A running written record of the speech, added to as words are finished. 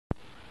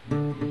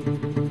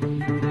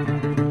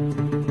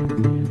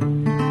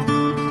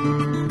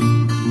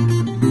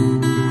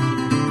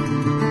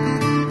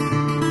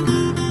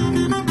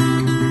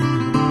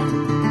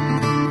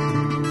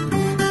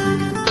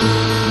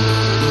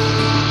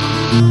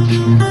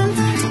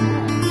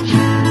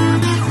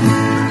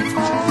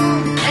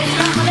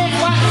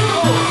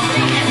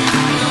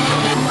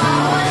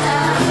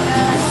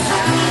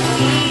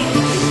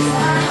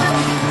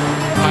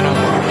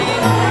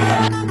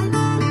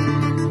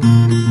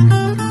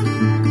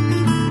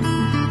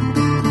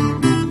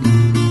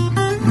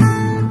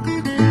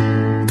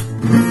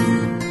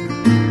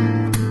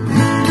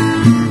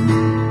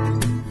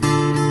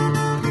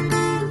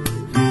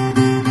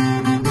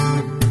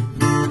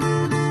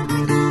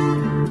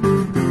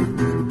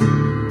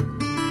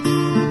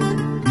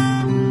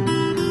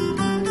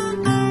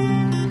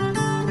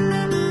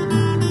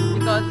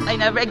I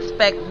never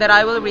expect that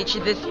I will reach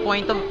this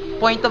point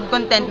of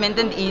contentment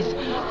and ease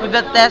with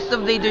the test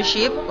of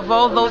leadership of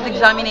all those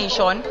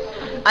examinations.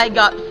 I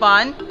got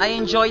fun. I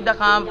enjoyed the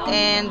camp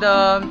and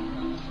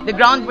the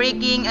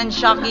groundbreaking and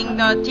shocking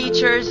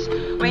teachers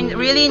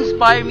really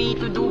inspire me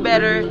to do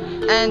better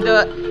and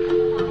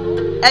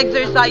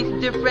exercise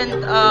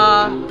different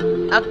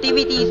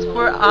activities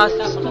for us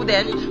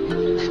students.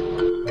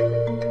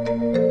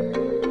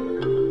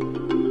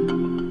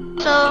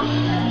 So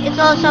it's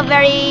also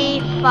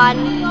very fun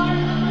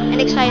and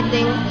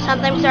exciting.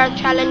 Sometimes there are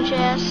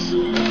challenges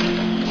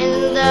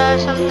and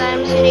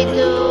sometimes you need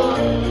to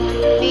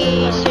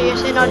be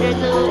serious in order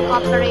to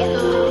cooperate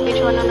to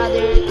each one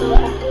another to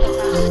complete the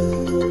task.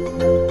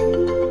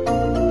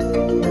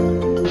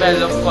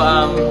 Develop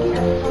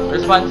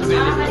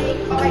responsibility.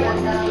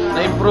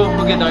 Na-improve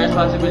ko gito ang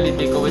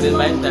responsibility ko within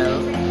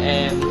myself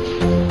and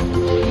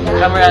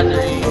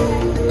camaraderie.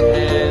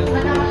 And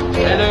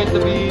I learned to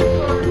be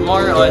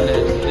more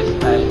honest this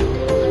time.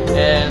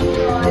 And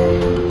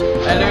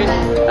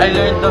I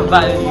learned the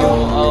value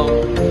of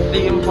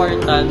the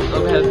importance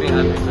of helping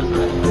others as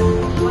well.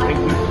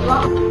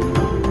 Thank you.